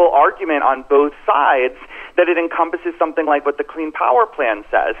reasonable argument on both sides that it encompasses something like what the Clean Power Plan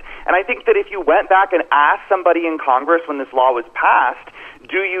says. And I think that if you went back and asked somebody in Congress when this law was passed,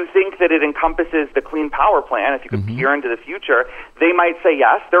 do you think that it encompasses the Clean Power Plan? If you could peer into the future, they might say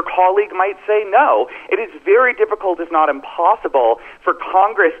yes. Their colleague might say no. It is very difficult, if not impossible, for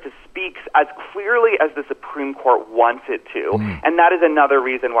Congress to speak as clearly as the Supreme Court wants it to. And that is another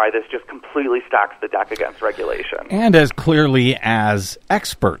reason why this just completely stacks the deck against regulation. And as clearly as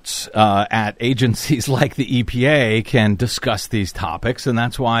experts at agencies like the EPA can discuss these topics. And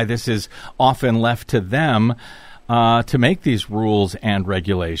that's why this is often left to them to make these rules and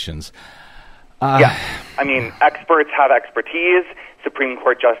regulations. Experts have expertise. Supreme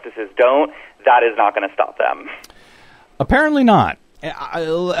Court justices don't. That is not going to stop them. Apparently not.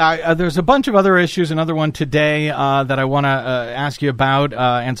 There's a bunch of other issues. Another one today that I want to ask you about,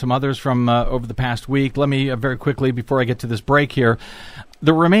 and some others from over the past week. Let me very quickly, before I get to this break here,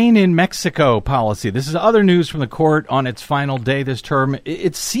 the Remain in Mexico policy. This is other news from the court on its final day this term.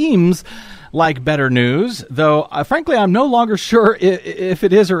 It seems like better news, though, frankly, I'm no longer sure if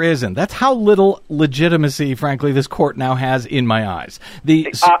it is or isn't. That's how little legitimacy, frankly, this court now has in my eyes.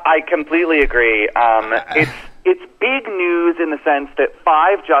 I completely agree. It's big news in the sense that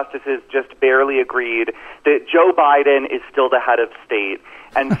 5 justices just barely agreed that Joe Biden is still the head of state,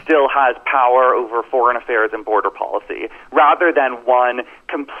 and still has power over foreign affairs and border policy, rather than one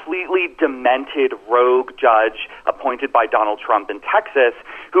completely demented rogue judge appointed by Donald Trump in Texas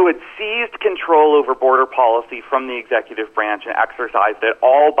who had seized control over border policy from the executive branch and exercised it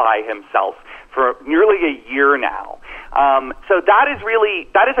all by himself for nearly a year now. So that is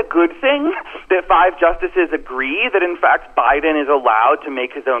a good thing that 5 justices agree that, in fact, Biden is allowed to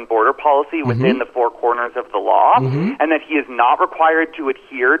make his own border policy within the 4 corners of the law, and that he is not required to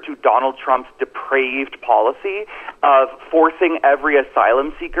adhere to Donald Trump's depraved policy of forcing every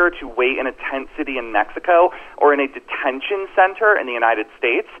asylum seeker to wait in a tent city in Mexico or in a detention center in the United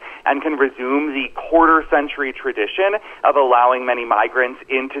States, and can resume the quarter-century tradition of allowing many migrants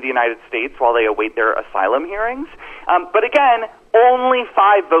into the United States while they await their asylum hearings. But again, only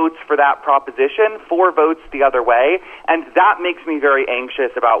 5 votes for that proposition, 4 votes the other way, and that makes me very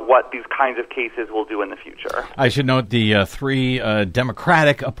anxious about what these kinds of cases will do in the future. I should note the 3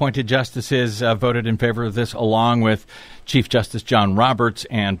 Democratic-appointed justices voted in favor of this, along with Chief Justice John Roberts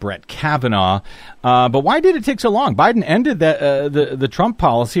and Brett Kavanaugh. But why did it take so long? Biden ended the Trump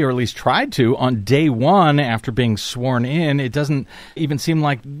policy, or at least tried to, on day 1 after being sworn in. It doesn't even seem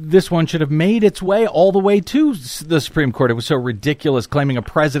like this one should have made its way all the way to the Supreme Court. It was so ridiculous, claiming a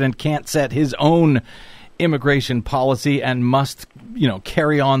president can't set his own immigration policy and must,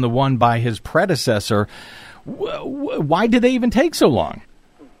 carry on the one by his predecessor. Why did they even take so long?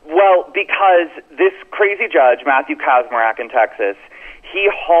 Well, because this crazy judge, Matthew Kacsmaryk in Texas, he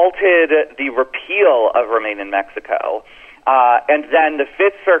halted the repeal of Remain in Mexico. And then the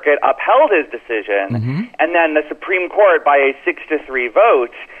Fifth Circuit upheld his decision, and then the Supreme Court, by a 6-3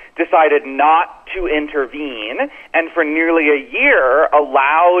 vote, decided not to intervene, and for nearly a year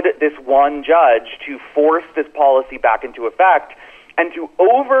allowed this one judge to force this policy back into effect and to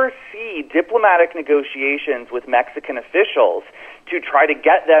oversee diplomatic negotiations with Mexican officials to try to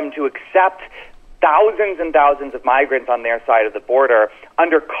get them to accept thousands and thousands of migrants on their side of the border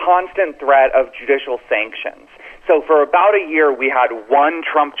under constant threat of judicial sanctions. So for about a year, we had one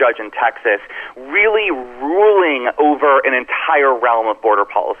Trump judge in Texas really ruling over an entire realm of border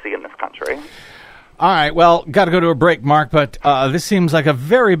policy in this country. All right, well, got to go to a break, Mark, but this seems like a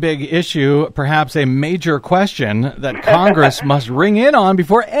very big issue, perhaps a major question that Congress must ring in on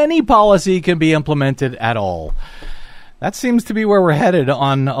before any policy can be implemented at all. That seems to be where we're headed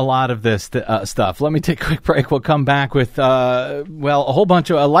on a lot of this stuff. Let me take a quick break. We'll come back with, a whole bunch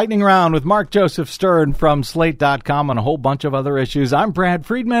of a lightning round with Mark Joseph Stern from Slate.com on a whole bunch of other issues. I'm Brad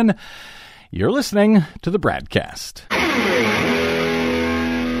Friedman. You're listening to the BradCast.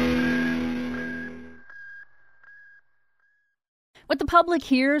 What the public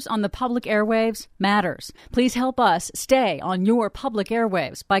hears on the public airwaves matters. Please help us stay on your public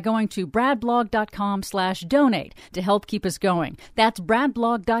airwaves by going to bradblog.com/donate to help keep us going. That's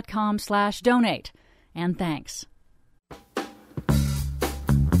bradblog.com/donate. And thanks.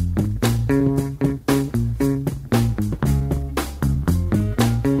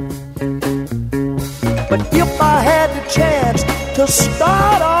 But if I had the chance to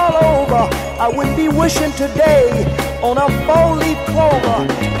start all over, I would be wishing today on a 4-leaf clover,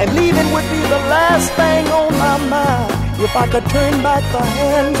 and leaving would be the last thing on my mind if I could turn back the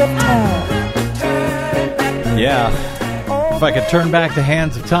hands of time. Yeah. If I could turn back the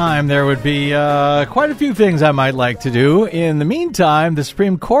hands of time, there would be quite a few things I might like to do. In the meantime, the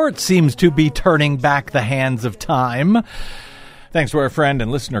Supreme Court seems to be turning back the hands of time. Thanks to our friend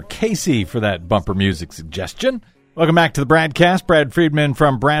and listener Casey for that bumper music suggestion. Welcome back to the BradCast. Brad Friedman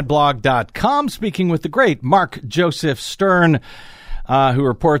from BradBlog.com, speaking with the great Mark Joseph Stern, who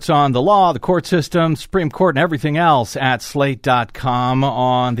reports on the law, the court system, Supreme Court, and everything else at Slate.com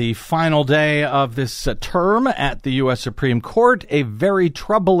on the final day of this term at the U.S. Supreme Court. A very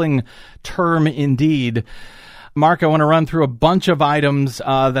troubling term indeed. Mark, I want to run through a bunch of items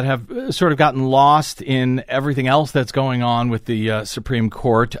that have sort of gotten lost in everything else that's going on with the Supreme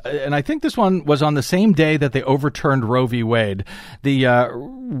Court. And I think this one was on the same day that they overturned Roe v. Wade. The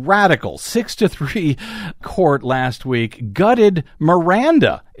radical 6-3 court last week gutted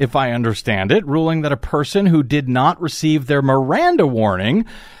Miranda, if I understand it, ruling that a person who did not receive their Miranda warning,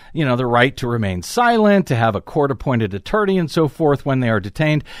 the right to remain silent, to have a court-appointed attorney and so forth when they are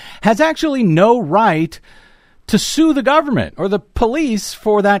detained, has actually no right to sue the government or the police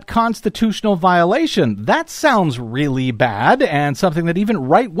for that constitutional violation. That sounds really bad and something that even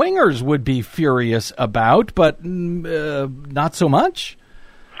right-wingers would be furious about, but not so much.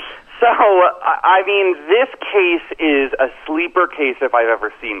 So, I mean, this case is a sleeper case if I've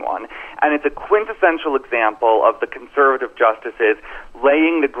ever seen one, and it's a quintessential example of the conservative justices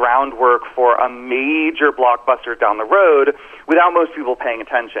laying the groundwork for a major blockbuster down the road without most people paying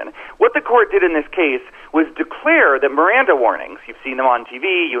attention. What the court did in this case was declare that Miranda warnings, you've seen them on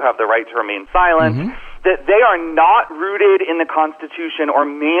TV, you have the right to remain silent, that they are not rooted in the Constitution or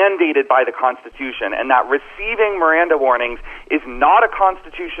mandated by the Constitution, and that receiving Miranda warnings is not a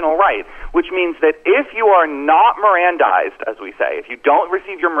constitutional right, which means that if you are not Mirandized, as we say, if you don't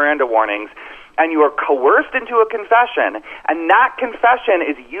receive your Miranda warnings, and you are coerced into a confession, and that confession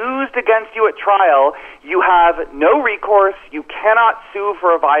is used against you at trial, you have no recourse, you cannot sue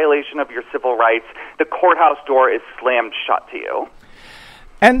for a violation of your civil rights, the courthouse door is slammed shut to you.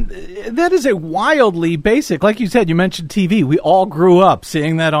 And that is a wildly basic, like you said, you mentioned TV. We all grew up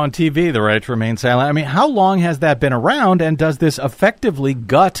seeing that on TV, the right to remain silent. I mean, how long has that been around, and does this effectively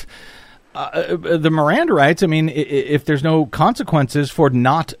gut the Miranda rights? I mean, if there's no consequences for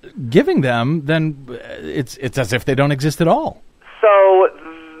not giving them, then it's as if they don't exist at all. So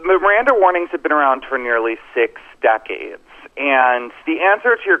the Miranda warnings have been around for nearly 6 decades. And the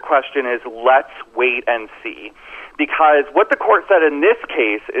answer to your question is let's wait and see. Because what the court said in this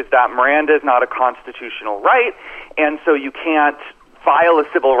case is that Miranda is not a constitutional right, and so you can't file a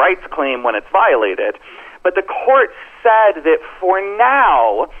civil rights claim when it's violated. But the court said that for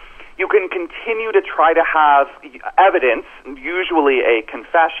now, you can continue to try to have evidence, usually a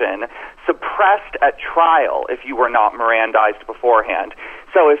confession, suppressed at trial if you were not Mirandized beforehand.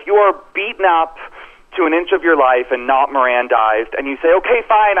 So if you're beaten up to an inch of your life and not Mirandized, and you say, okay,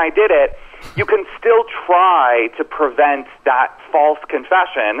 fine, I did it, you can still try to prevent that false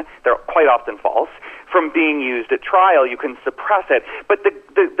confession, they're quite often false, from being used at trial. You can suppress it. But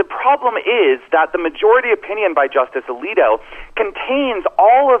the problem is that the majority opinion by Justice Alito contains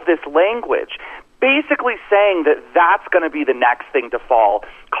all of this language, basically saying that that's going to be the next thing to fall,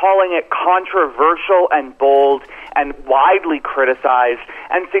 calling it controversial and bold and widely criticized,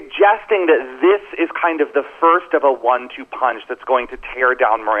 and suggesting that this is kind of the first of a 1-2 punch that's going to tear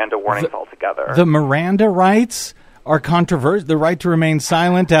down Miranda warnings altogether. The Miranda rights are controversial. The right to remain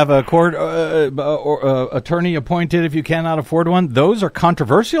silent, to have a court attorney appointed if you cannot afford one, those are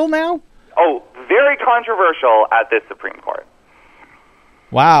controversial now? Oh, very controversial at this Supreme Court.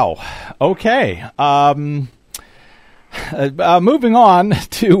 Wow. Okay. Moving on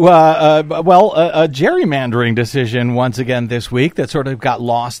to, a gerrymandering decision once again this week that sort of got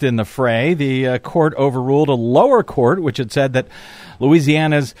lost in the fray. The court overruled a lower court, which had said that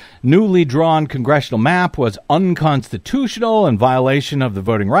Louisiana's newly drawn congressional map was unconstitutional in violation of the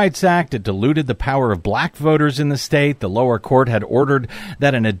Voting Rights Act. It diluted the power of black voters in the state. The lower court had ordered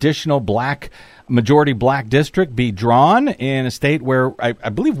that an additional majority black district be drawn in a state where I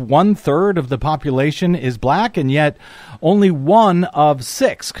believe 1/3 of the population is black, and yet only 1 of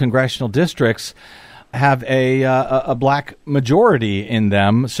 6 congressional districts have a black majority in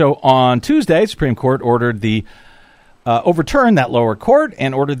them. So on Tuesday, Supreme Court ordered overturned that lower court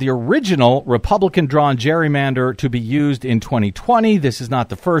and ordered the original Republican-drawn gerrymander to be used in 2020. This is not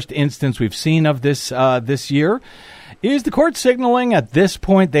the first instance we've seen of this this year. Is the court signaling at this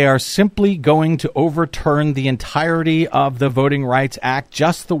point they are simply going to overturn the entirety of the Voting Rights Act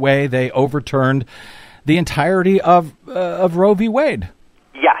just the way they overturned the entirety of Roe v. Wade?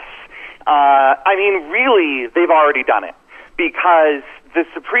 Yes. I mean, really, they've already done it, because the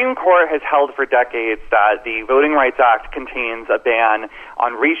Supreme Court has held for decades that the Voting Rights Act contains a ban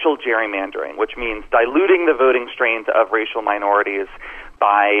on racial gerrymandering, which means diluting the voting strength of racial minorities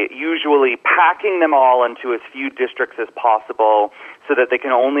by usually packing them all into as few districts as possible so that they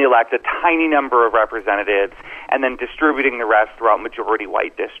can only elect a tiny number of representatives and then distributing the rest throughout majority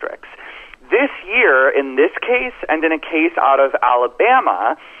white districts. This year, in this case and in a case out of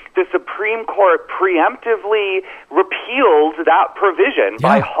Alabama, the Supreme Court preemptively repealed that provision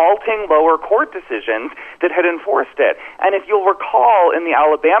by halting lower court decisions that had enforced it. And if you'll recall, in the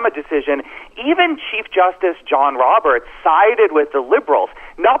Alabama decision, even Chief Justice John Roberts sided with the liberals,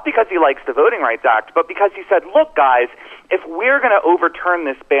 not because he likes the Voting Rights Act, but because he said, look, guys, if we're going to overturn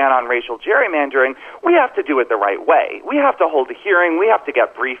this ban on racial gerrymandering, we have to do it the right way. We have to hold a hearing. We have to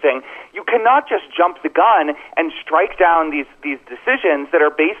get briefing. You cannot just jump the gun and strike down these decisions that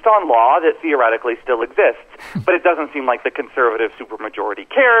are based on law that theoretically still exists. But it doesn't seem like the conservative supermajority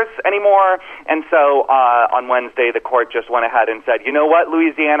cares anymore. And so on Wednesday, the court just went ahead and said, you know what,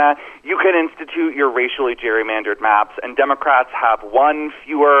 Louisiana, you can institute your racially gerrymandered maps, and Democrats have 1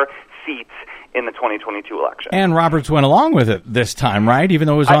 fewer seats in the 2022 election. And Roberts went along with it this time, right? Even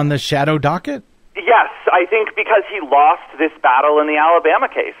though it was on the shadow docket? Yes, I think because he lost this battle in the Alabama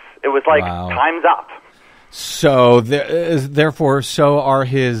case. It was like, Wow. Time's up. So therefore, so are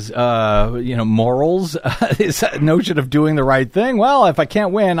his, morals. His notion of doing the right thing. Well, if I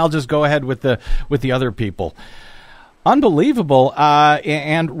can't win, I'll just go ahead with the other people. Unbelievable.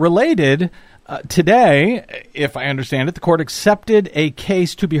 And related, today, if I understand it, the court accepted a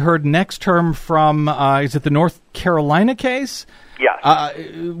case to be heard next term from, is it the North Carolina case? Yes.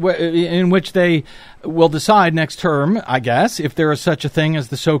 In which they will decide next term, I guess, if there is such a thing as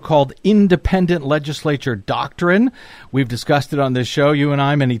the so-called independent legislature doctrine. We've discussed it on this show, you and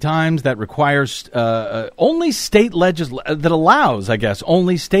I, many times. That requires only state that allows, I guess,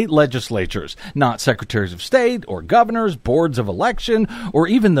 only state legislatures, not secretaries of state or governors, boards of election, or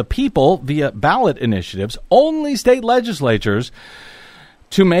even the people via ballot initiatives. Only state legislatures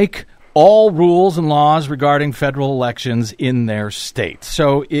to make all rules and laws regarding federal elections in their state.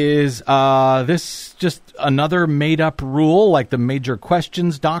 So is this just another made-up rule like the major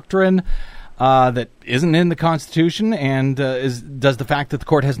questions doctrine that isn't in the Constitution? And does the fact that the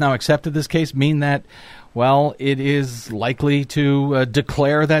court has now accepted this case mean that, well, it is likely to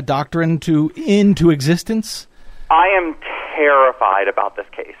declare that doctrine into existence? I am terrified about this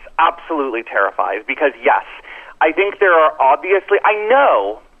case. Absolutely terrified. Because, yes, I think I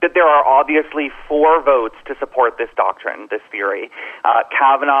know that there are obviously 4 votes to support this doctrine, this theory.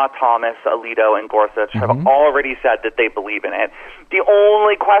 Kavanaugh, Thomas, Alito, and Gorsuch have already said that they believe in it. The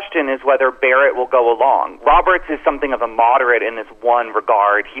only question is whether Barrett will go along. Roberts is something of a moderate in this one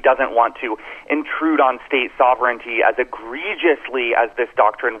regard. He doesn't want to intrude on state sovereignty as egregiously as this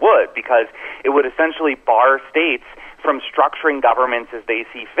doctrine would, because it would essentially bar states from structuring governments as they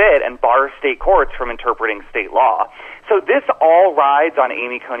see fit and bar state courts from interpreting state law. So this all rides on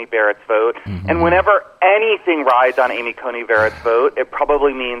Amy Coney Barrett's vote, and whenever anything rides on Amy Coney Barrett's vote, it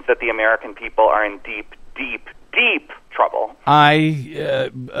probably means that the American people are in deep, deep, deep trouble.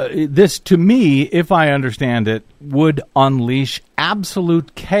 This, to me, if I understand it, would unleash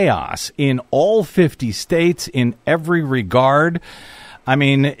absolute chaos in all 50 states in every regard. I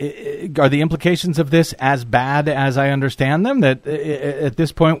mean, are the implications of this as bad as I understand them, that at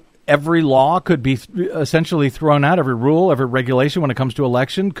this point every law could be essentially thrown out, every rule, every regulation when it comes to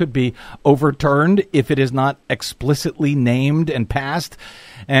election could be overturned if it is not explicitly named and passed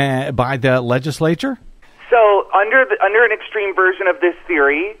by the legislature? So under an extreme version of this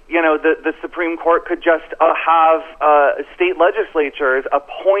theory, the Supreme Court could just have state legislatures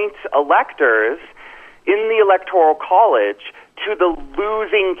appoint electors in the Electoral College to the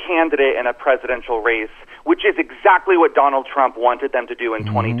losing candidate in a presidential race, which is exactly what Donald Trump wanted them to do in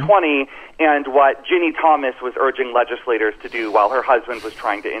 2020 and what Ginny Thomas was urging legislators to do while her husband was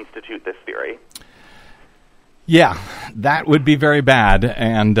trying to institute this theory. Yeah, that would be very bad.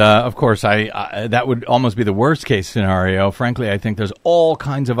 And, of course, that would almost be the worst case scenario. Frankly, I think there's all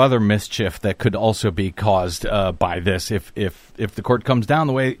kinds of other mischief that could also be caused by this if the court comes down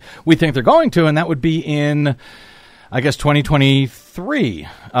the way we think they're going to, and that would be in, I guess, 2023,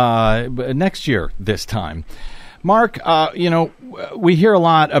 next year this time. Mark, we hear a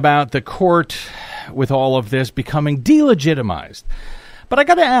lot about the court with all of this becoming delegitimized. But I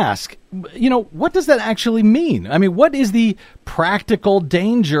got to ask, what does that actually mean? I mean, what is the practical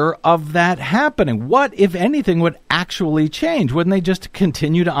danger of that happening? What, if anything, would actually change? Wouldn't they just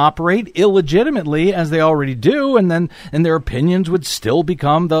continue to operate illegitimately as they already do, and their opinions would still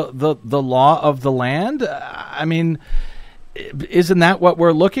become the law of the land? I mean, isn't that what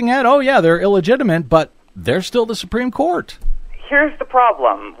we're looking at? Oh, yeah, they're illegitimate, but they're still the Supreme Court. Here's the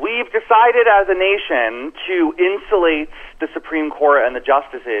problem. We've decided as a nation to insulate the Supreme Court and the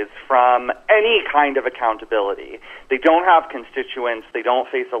justices from any kind of accountability. They don't have constituents. They don't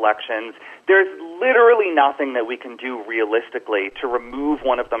face elections. There's literally nothing that we can do realistically to remove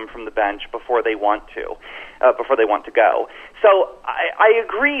one of them from the bench before they want to go. So I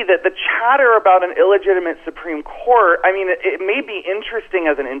agree that the chatter about an illegitimate Supreme Court, I mean, it may be interesting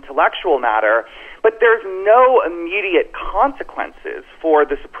as an intellectual matter, but there's no immediate consequences for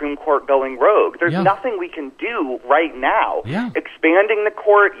the Supreme Court going rogue. There's nothing we can do right now. Yeah. Expanding the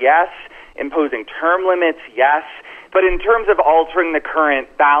court, yes. Imposing term limits, yes. But in terms of altering the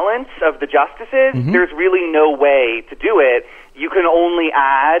current balance of the justices, there's really no way to do it. You can only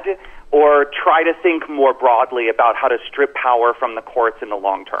add or try to think more broadly about how to strip power from the courts in the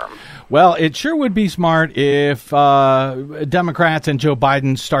long term. Well, it sure would be smart if Democrats and Joe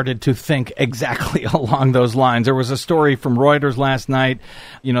Biden started to think exactly along those lines. There was a story from Reuters last night,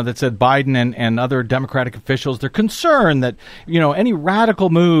 that said Biden and other Democratic officials, they're concerned that, any radical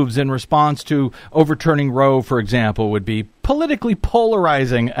moves in response to overturning Roe, for example, would be politically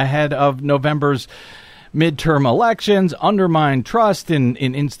polarizing ahead of November's midterm elections, undermine trust in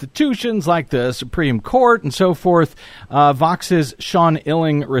institutions like the Supreme Court and so forth. Vox's Sean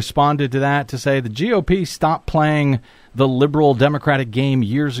Illing responded to that to say the GOP stopped playing the liberal Democratic game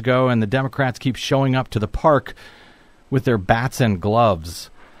years ago, and the Democrats keep showing up to the park with their bats and gloves.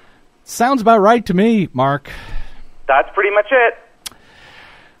 Sounds about right to me, Mark. That's pretty much it.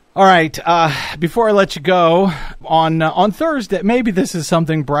 All right. Before I let you go, on Thursday, maybe this is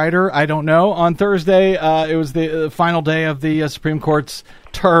something brighter. I don't know. On Thursday, it was the final day of the Supreme Court's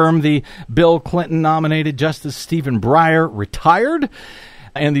term. The Bill Clinton-nominated Justice Stephen Breyer retired,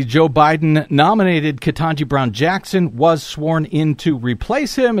 and the Joe Biden-nominated Ketanji Brown Jackson was sworn in to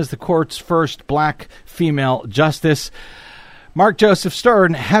replace him as the court's first black female justice. Mark Joseph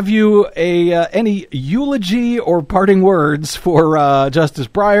Stern, have you any eulogy or parting words for Justice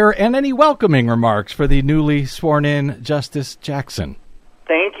Breyer, and any welcoming remarks for the newly sworn-in Justice Jackson?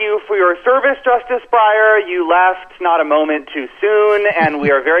 Thank you for your service, Justice Breyer. You left not a moment too soon, and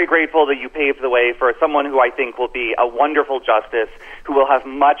we are very grateful that you paved the way for someone who I think will be a wonderful justice, who will have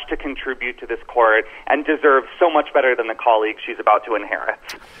much to contribute to this court and deserves so much better than the colleagues she's about to inherit.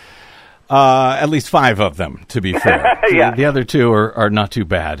 At least 5 of them, to be fair. Yeah. The other 2 are not too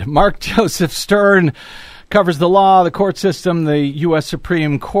bad. Mark Joseph Stern covers the law, the court system, the U.S.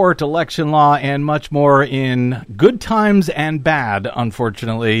 Supreme Court, election law, and much more in good times and bad,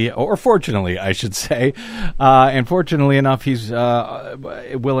 unfortunately, or fortunately, I should say. And fortunately enough, he's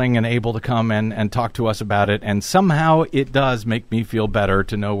willing and able to come and talk to us about it. And somehow it does make me feel better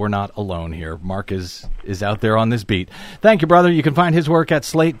to know we're not alone here. Mark is out there on this beat. Thank you, brother. You can find his work at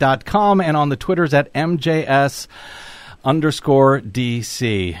slate.com and on the Twitters at MJS_DC.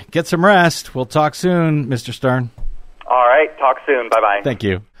 Get some rest. We'll talk soon, Mr. Stern. All right. Talk soon. Bye-bye. Thank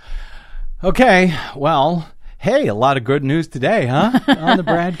you. Okay. Well, hey, a lot of good news today, huh? On the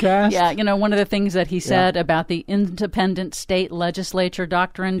BradCast. Yeah, one of the things that he said about the independent state legislature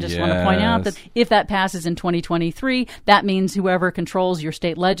doctrine, just want to point out that if that passes in 2023, that means whoever controls your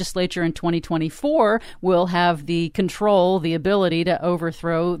state legislature in 2024 will have the ability to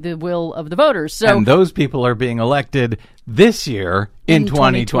overthrow the will of the voters. So, and those people are being elected this year in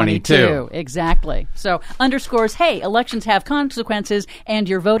 2022. Exactly. So underscores, hey, elections have consequences, and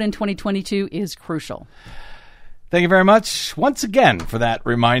your vote in 2022 is crucial. Thank you very much once again for that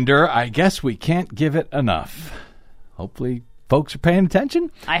reminder. I guess we can't give it enough. Hopefully folks are paying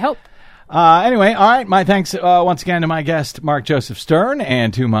attention. I hope. Anyway, all right. My thanks once again to my guest, Mark Joseph Stern,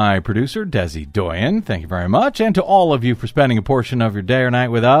 and to my producer, Desi Doyen. Thank you very much. And to all of you for spending a portion of your day or night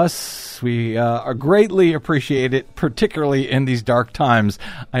with us. We are greatly appreciate it, particularly in these dark times.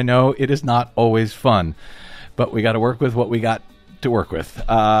 I know it is not always fun, but we got to work with what we got to work with.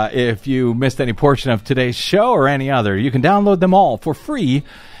 If you missed any portion of today's show or any other, you can download them all for free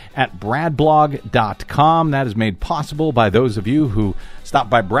at bradblog.com. That is made possible by those of you who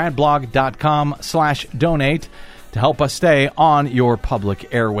stop by bradblog.com/donate to help us stay on your public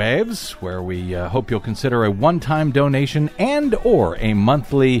airwaves, where we hope you'll consider a one-time donation and or a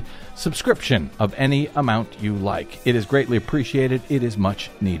monthly subscription of any amount you like. It is greatly appreciated. It is much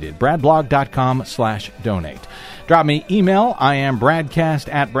needed. bradblog.com/donate. Drop me email. I am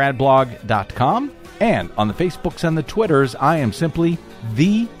bradcast@bradblog.com. And on the Facebooks and the Twitters, I am simply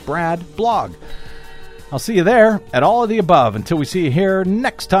The Brad Blog. I'll see you there at all of the above. Until we see you here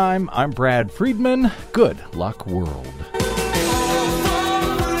next time, I'm Brad Friedman. Good luck, world.